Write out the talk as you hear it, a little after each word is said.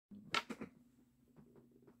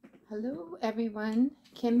Hello everyone,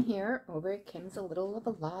 Kim here over at Kim's A Little of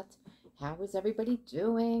a Lot. How is everybody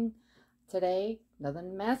doing? Today, another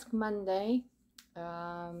Mask Monday.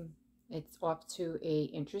 It's off to a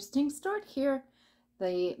interesting start here.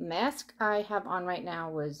 The mask I have on right now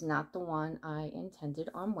was not the one I intended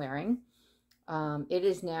on wearing. It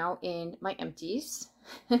is now in my empties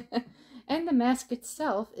and the mask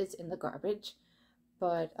itself is in the garbage.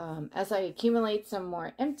 But as I accumulate some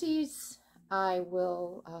more empties, I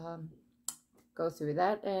will go through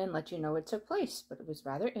that and let you know what took place, but it was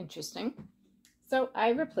rather interesting. So I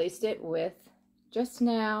replaced it with, just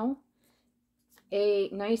now, a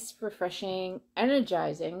nice, refreshing,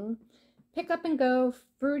 energizing, pick up and go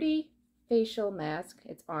fruity facial mask.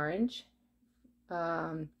 It's orange.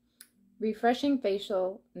 Refreshing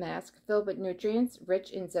facial mask filled with nutrients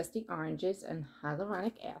rich in zesty oranges and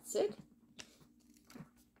hyaluronic acid.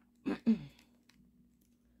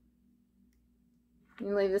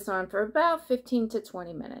 You leave this on for about 15 to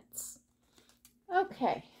 20 minutes.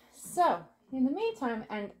 Okay, so in the meantime,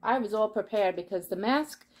 and I was all prepared because the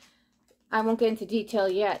mask, I won't get into detail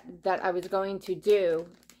yet, that I was going to do.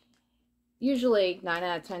 Usually 9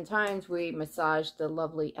 out of 10 times we massage the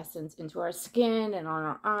lovely essence into our skin and on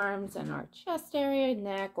our arms and our chest area,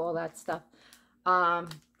 neck, all that stuff.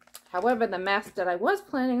 However, the mask that I was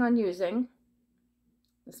planning on using,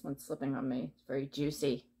 this one's slipping on me, it's very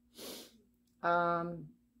juicy.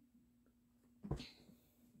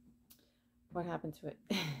 What happened to it?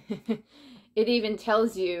 It even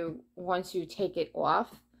tells you once you take it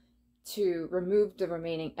off to remove the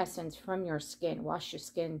remaining essence from your skin, wash your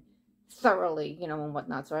skin thoroughly, you know, and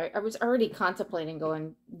whatnot. So I was already contemplating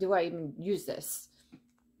going, do I even use this?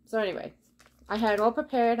 So anyway, I had it all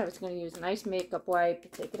prepared. I was going to use a nice makeup wipe to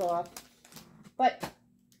take it off. But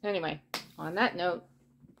anyway, on that note,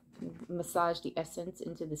 massage the essence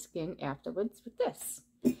into the skin afterwards with this.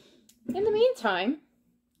 In the meantime,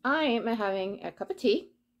 I am having a cup of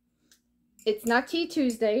tea. It's not Tea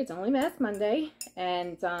Tuesday, it's only Mask Monday,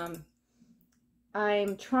 and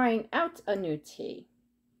I'm trying out a new tea.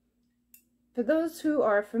 For those who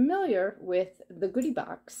are familiar with the Goodie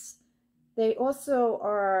Box, they also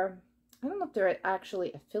are, I don't know if they're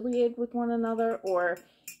actually affiliated with one another or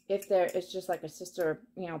if it's just like a sister,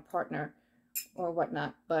 you know, partner or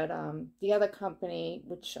whatnot. But the other company,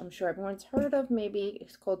 which I'm sure everyone's heard of, maybe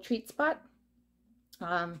it's called Treat Spot.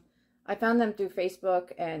 I found them through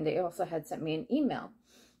Facebook, and they also had sent me an email.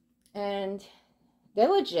 And they're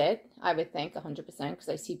legit, I would think, 100%, because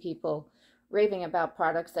I see people raving about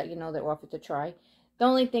products that, you know, they're offered to try. The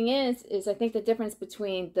only thing is I think the difference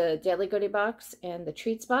between the Daily Goodie Box and the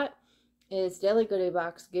Treat Spot is Daily Goodie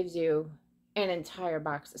Box gives you an entire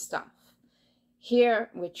box of stuff. Here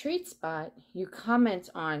with Treat Spot, you comment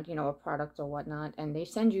on, you know, a product or whatnot, and they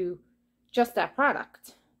send you just that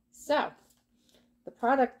product. So the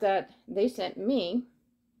product that they sent me,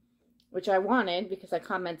 which I wanted because I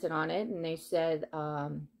commented on it, and they said,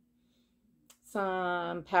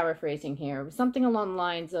 some paraphrasing here, something along the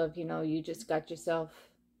lines of, you know, you just got yourself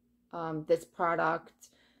this product.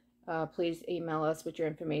 Please email us with your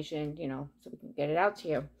information, you know, so we can get it out to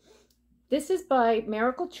you. This is by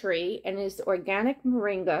Miracle Tree and is organic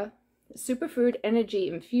moringa, superfood energy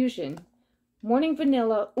infusion, morning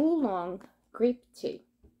vanilla oolong grape tea.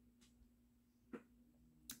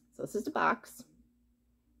 So this is the box.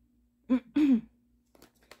 And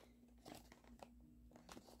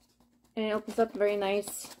it opens up very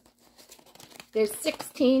nice. There's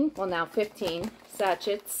 16, well now 15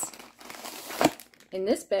 sachets in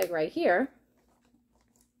this bag right here.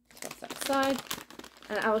 Toss that aside.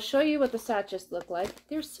 And I will show you what the sachets look like.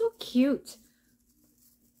 They're so cute.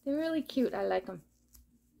 They're really cute. I like them.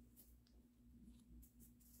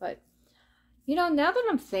 But, you know, now that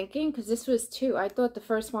I'm thinking, because this was 2, I thought the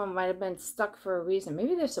first one might have been stuck for a reason.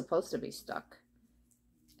 Maybe they're supposed to be stuck.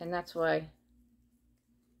 And that's why.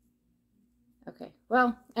 Okay,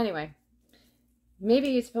 well, anyway. Maybe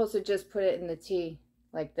you're supposed to just put it in the tea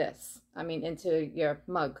like this. I mean, into your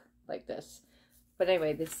mug like this. But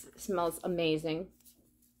anyway, this smells amazing.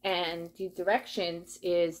 And the directions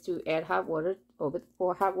is to add hot water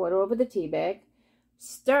over the tea bag.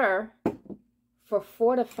 Stir for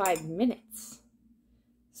 4 to 5 minutes.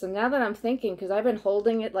 So now that I'm thinking, because I've been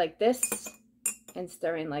holding it like this and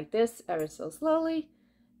stirring like this ever so slowly,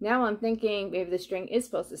 now I'm thinking maybe the string is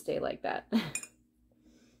supposed to stay like that.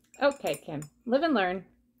 Okay, Kim, live and learn.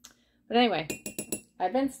 But anyway,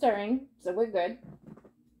 I've been stirring, so we're good.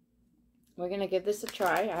 We're going to give this a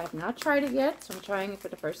try. I have not tried it yet, so I'm trying it for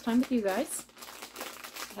the first time with you guys.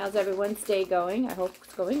 How's everyone's day going? I hope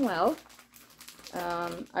it's going well.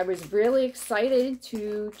 I was really excited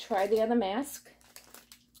to try the other mask.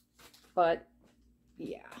 But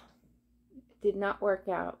yeah, it did not work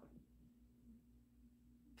out.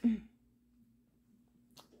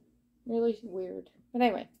 Really weird. But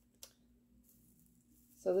anyway,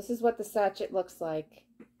 so this is what the sachet looks like.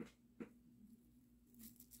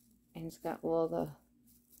 And it's got all the,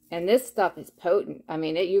 and this stuff is potent. I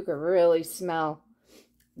mean, you could really smell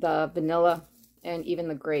the vanilla and even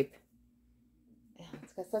the grape.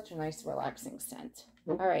 It's got such a nice relaxing scent.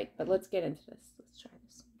 All right, but let's get into this. Let's try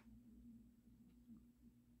this.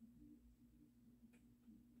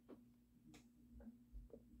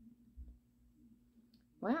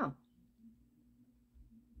 Wow.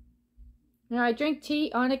 Now, I drink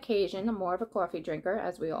tea on occasion. I'm more of a coffee drinker,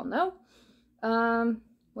 as we all know.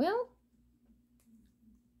 Well,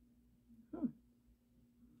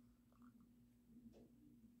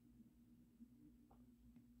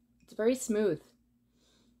 it's very smooth.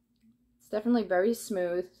 It's definitely very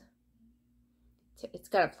smooth. It's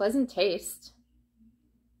got a pleasant taste.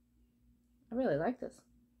 I really like this.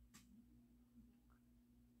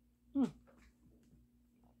 All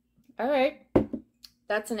right,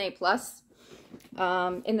 that's an A+.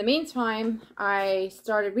 In the meantime, I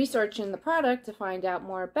started researching the product to find out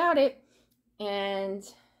more about it, and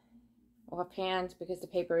offhand, because the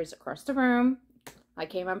paper is across the room, I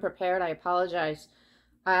came unprepared. I apologize.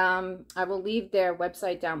 I will leave their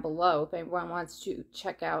website down below if anyone wants to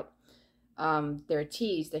check out their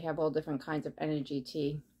teas. They have all different kinds of energy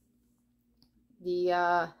tea.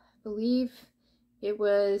 I believe it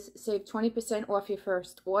was save 20% off your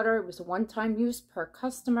first order. It was a one-time use per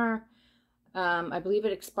customer. I believe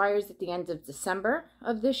it expires at the end of December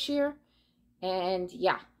of this year. And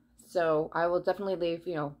yeah, so I will definitely leave,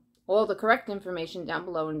 you know, all the correct information down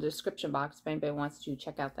below in the description box if anybody wants to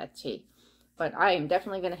check out that tea. But I am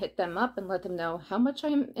definitely going to hit them up and let them know how much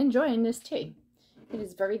I'm enjoying this tea. It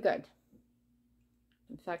is very good.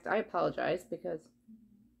 In fact, I apologize because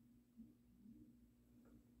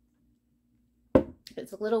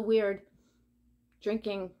it's a little weird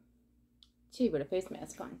drinking tea with a face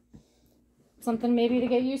mask on. Something maybe to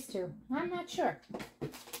get used to. I'm not sure.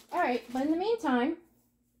 All right, but in the meantime,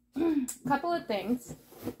 a couple of things.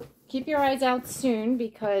 Keep your eyes out soon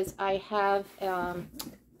because I have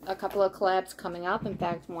a couple of collabs coming up. In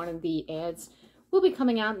fact, one of the ads will be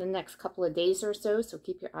coming out in the next couple of days or so, so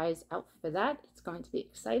keep your eyes out for that. It's going to be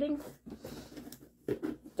exciting.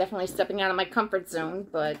 Definitely stepping out of my comfort zone,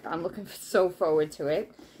 but I'm looking so forward to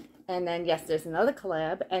it. And then, yes, there's another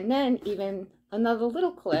collab, and then even another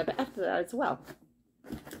little collab after that as well.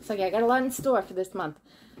 So yeah, I got a lot in store for this month.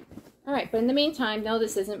 All right, but in the meantime, no,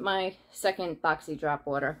 this isn't my second Boxy Drop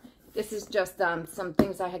order. This is just some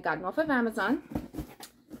things I had gotten off of Amazon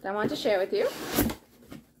that I wanted to share with you.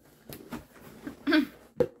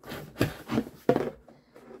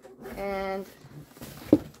 And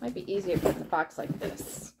it might be easier to put the box like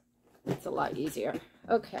this. It's a lot easier.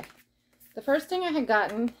 Okay, the first thing I had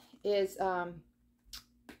gotten is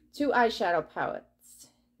 2 eyeshadow palettes.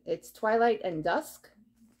 It's Twilight and Dusk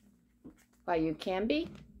by You Can Be.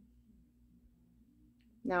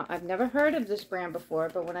 Now, I've never heard of this brand before,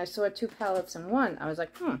 but when I saw 2 palettes in one, I was like,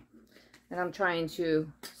 And I'm trying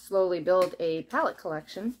to slowly build a palette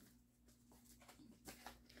collection.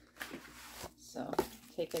 So,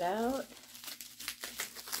 take it out.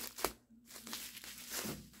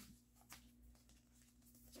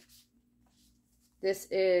 This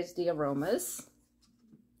is the Aromas.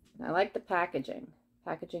 I like the packaging.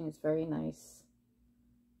 Packaging is very nice.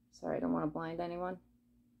 Sorry, I don't want to blind anyone.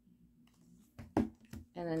 And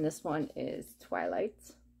then this one is Twilight.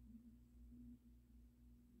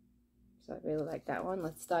 So I really like that one.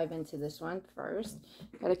 Let's dive into this one first.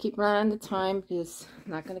 Gotta keep running out of time because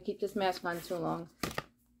I'm not gonna keep this mask on too long.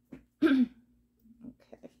 Okay.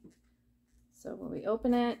 So when we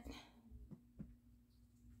open it,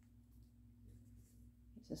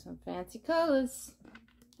 these are some fancy colors.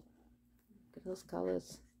 Look at those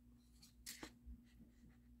colors.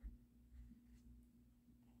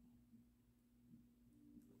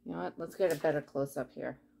 You know what? Let's get a better close-up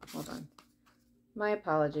here. Hold on. My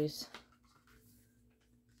apologies.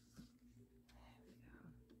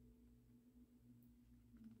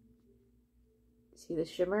 See the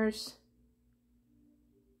shimmers?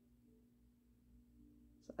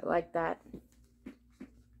 So I like that. I'm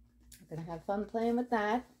going to have fun playing with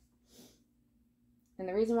that. And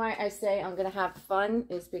the reason why I say I'm going to have fun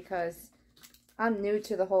is because I'm new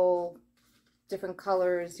to the whole different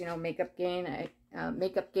colors, you know, makeup game.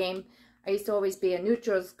 I used to always be a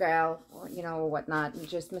neutrals gal, or, you know, or whatnot, and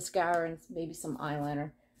just mascara and maybe some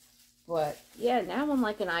eyeliner. But yeah, now I'm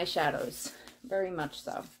like in eyeshadows, very much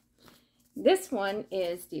so. This one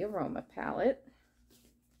is the Aroma palette.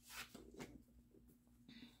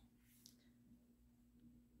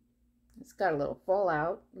 got a little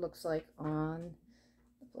fallout, looks like, on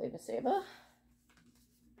the Flavor Saver.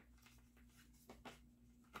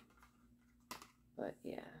 But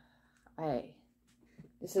yeah,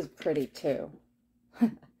 this is pretty too.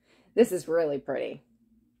 This is really pretty.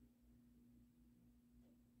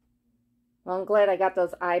 Well, I'm glad I got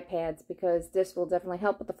those iPads because this will definitely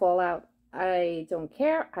help with the fallout. I don't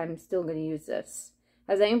care. I'm still going to use this.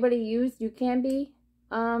 Has anybody used You Can Be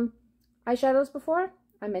eyeshadows before?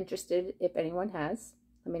 I'm interested if anyone has.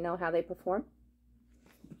 Let me know how they perform.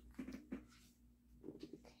 Okay,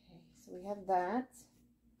 so we have that.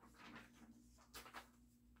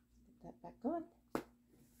 Put that back on.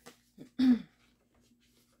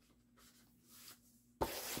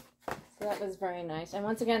 So that was very nice. And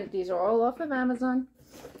once again, these are all off of Amazon.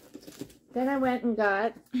 Then I went and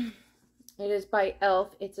got, it is by e.l.f.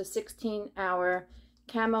 It's a 16-hour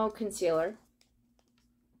camo concealer.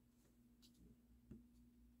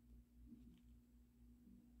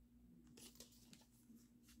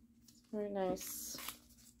 Very nice.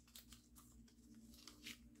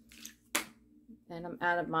 And I'm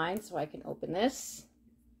out of mine, so I can open this.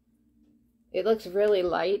 It looks really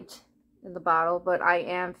light in the bottle, but I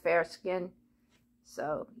am fair skinned,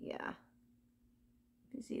 so yeah.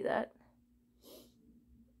 You see that?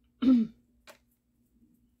 Let's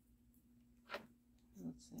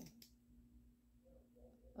see.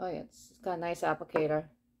 Oh yeah, it's got a nice applicator.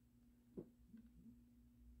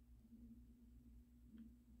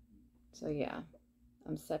 So yeah,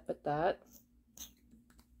 I'm set with that.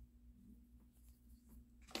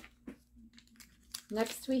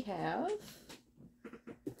 Next we have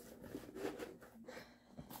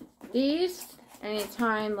these.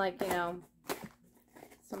 Anytime, like, you know,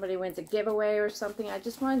 somebody wins a giveaway or something, I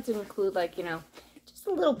just wanted to include, like, you know, just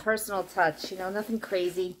a little personal touch, you know, nothing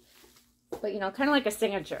crazy, but, you know, kind of like a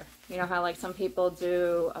signature. You know how, like, some people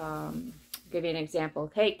do, give you an example.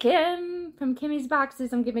 Hey, Kim, from Kimmy's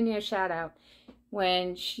Boxes, I'm giving you a shout out.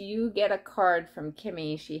 When you get a card from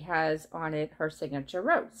Kimmy, she has on it her signature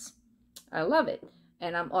rose. I love it.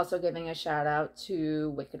 And I'm also giving a shout out to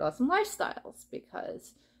Wicked Awesome Lifestyles,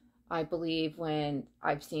 because I believe when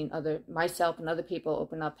I've seen myself and other people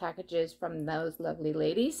open up packages from those lovely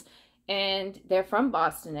ladies, and they're from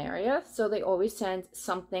Boston area, so they always send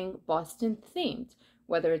something Boston themed,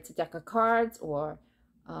 whether it's a deck of cards or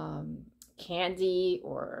candy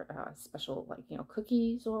or special, like, you know,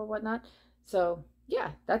 cookies or whatnot. So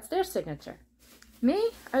yeah, that's their signature.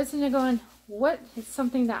 Me, I was sitting there going, what is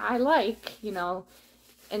something that I like, you know,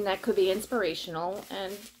 and that could be inspirational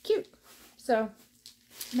and cute. So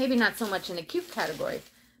maybe not so much in the cute category,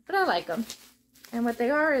 but I like them. And what they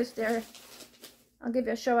are is I'll give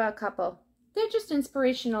you a show out couple. They're just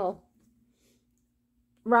inspirational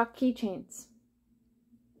rock keychains.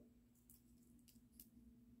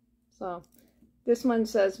 So this one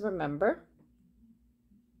says remember.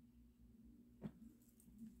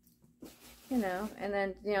 You know, and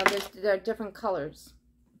then, you know, there are different colors.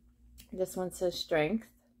 This one says strength.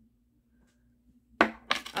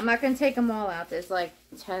 I'm not going to take them all out. There's like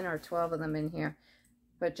 10 or 12 of them in here.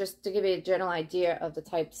 But just to give you a general idea of the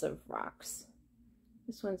types of rocks.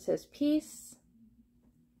 This one says peace.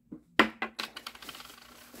 Yeah,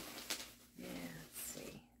 let's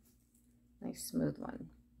see. Nice smooth one.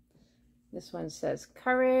 This one says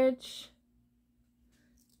courage.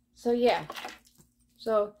 So yeah.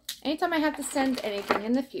 So anytime I have to send anything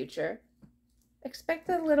in the future, expect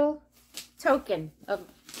a little token of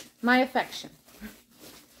my affection.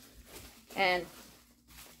 And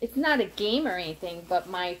it's not a game or anything, but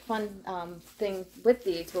my fun thing with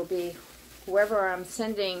these will be whoever I'm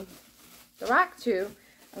sending the rock to,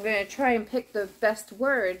 I'm going to try and pick the best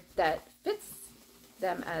word that fits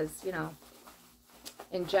them as, you know,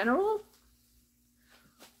 in general,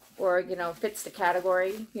 or, you know, fits the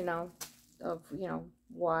category, you know, of, you know,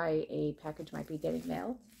 why a package might be getting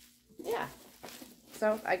mailed. Yeah.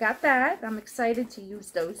 So I got that. I'm excited to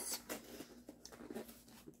use those.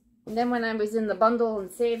 And then when I was in the bundle and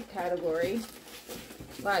save category,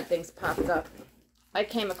 a lot of things popped up. I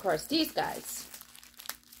came across these guys.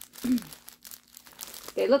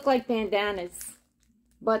 They look like bandanas,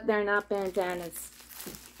 but they're not bandanas.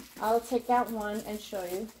 I'll take out one and show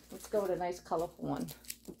you. Let's go with a nice colorful one.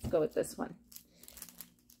 Let's go with this one.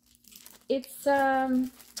 It's a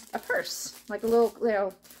purse, like a little,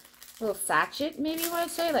 little sachet, maybe you want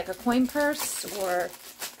to say, like a coin purse, or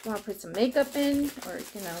you want to put some makeup in, or,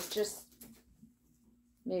 you know, just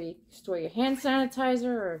maybe store your hand sanitizer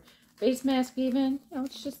or face mask even. You know,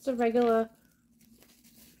 it's just a regular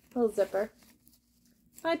little zipper.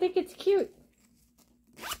 I think it's cute.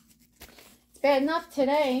 It's bad enough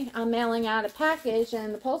today, I'm mailing out a package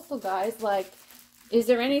and the postal guy's like, is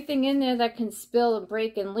there anything in there that can spill and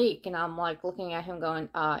break and leak? And I'm like looking at him going,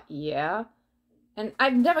 yeah. And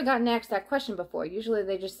I've never gotten asked that question before. Usually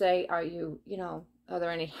they just say, are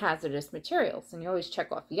there any hazardous materials? And you always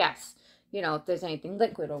check off yes. If there's anything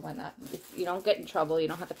liquid or whatnot. If you don't get in trouble, you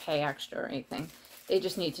don't have to pay extra or anything. They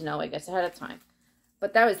just need to know, I guess, ahead of time.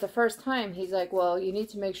 But that was the first time. He's like, well, you need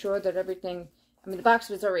to make sure that everything, I mean, the box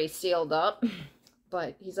was already sealed up,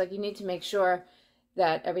 but he's like, you need to make sure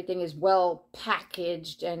that everything is well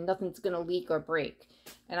packaged and nothing's going to leak or break.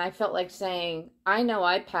 And I felt like saying, I know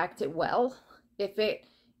I packed it well. If it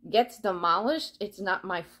gets demolished, it's not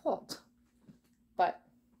my fault. But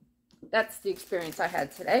that's the experience I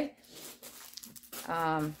had today.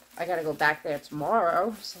 I got to go back there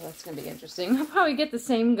tomorrow, so that's going to be interesting. I'll probably get the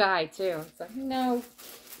same guy, too. It's like, no.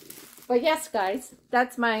 But yes, guys,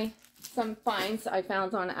 that's some finds I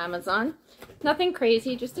found on Amazon. Nothing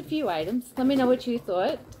crazy, just a few items. Let me know what you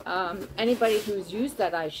thought. Anybody who's used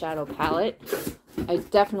that eyeshadow palette, I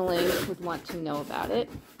definitely would want to know about it.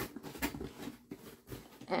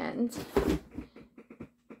 And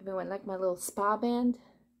everyone like my little spa band?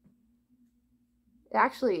 It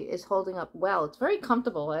actually is holding up well. It's very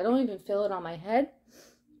comfortable. I don't even feel it on my head,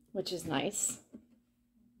 which is nice.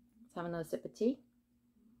 Let's have another sip of tea.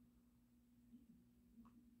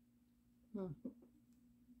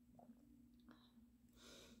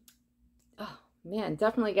 Oh, man,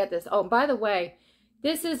 definitely get this. Oh, by the way,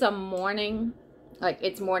 this is a morning, like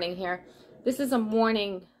it's morning here. This is a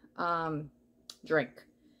morning drink.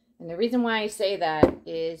 And the reason why I say that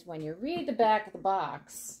is when you read the back of the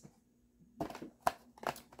box,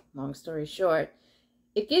 long story short,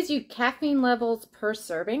 it gives you caffeine levels per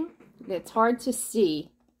serving. It's hard to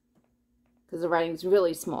see because the writing's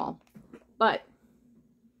really small. But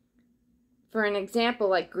for an example,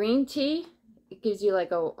 like green tea, it gives you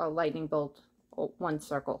like a lightning bolt, one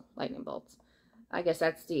circle lightning bolts. I guess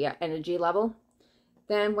that's the energy level.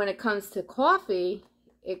 Then when it comes to coffee,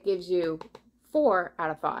 it gives you 4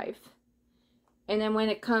 out of 5. And then when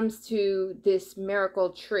it comes to this miracle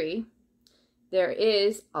tree, there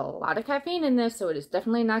is a lot of caffeine in this, so it is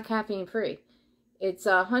definitely not caffeine free. It's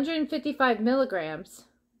 155 milligrams,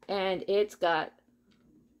 and it's got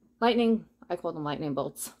lightning, I call them lightning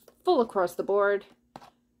bolts, full across the board.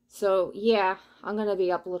 So yeah, I'm gonna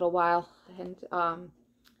be up a little while, and well,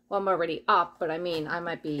 I'm already up, but I mean, I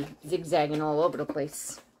might be zigzagging all over the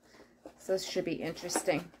place. So this should be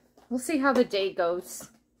interesting. We'll see how the day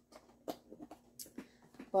goes.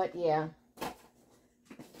 But yeah.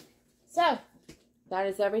 So that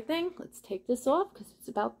is everything. Let's take this off because it's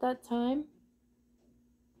about that time.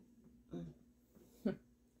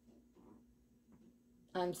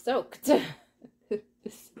 I'm soaked.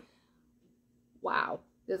 Wow,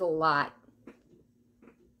 there's a lot.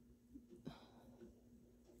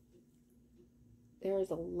 There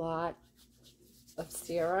is a lot of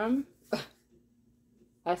serum,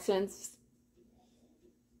 essence.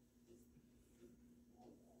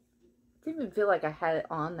 I didn't even feel like I had it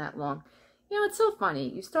on that long. It's so funny.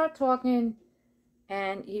 You start talking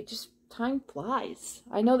and time flies.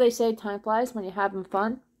 I know they say time flies when you're having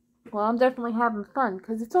fun. Well, I'm definitely having fun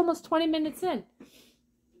because it's almost 20 minutes in.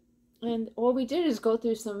 And all we did is go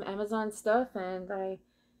through some Amazon stuff, and I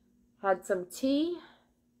had some tea,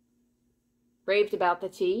 raved about the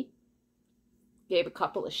tea, gave a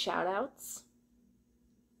couple of shout outs.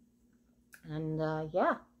 And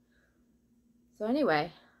yeah. So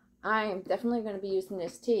anyway, I am definitely going to be using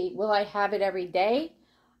this tea. Will I have it every day?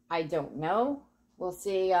 I don't know. We'll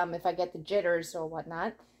see if I get the jitters or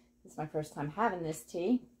whatnot. It's my first time having this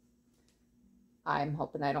tea. I'm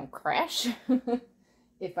hoping I don't crash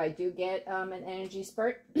if I do get an energy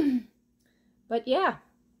spurt. But yeah,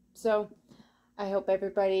 so I hope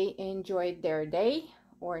everybody enjoyed their day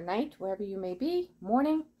or night, wherever you may be,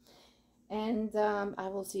 morning. And I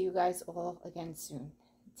will see you guys all again soon.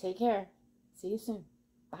 Take care. See you soon.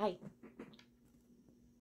 Bye.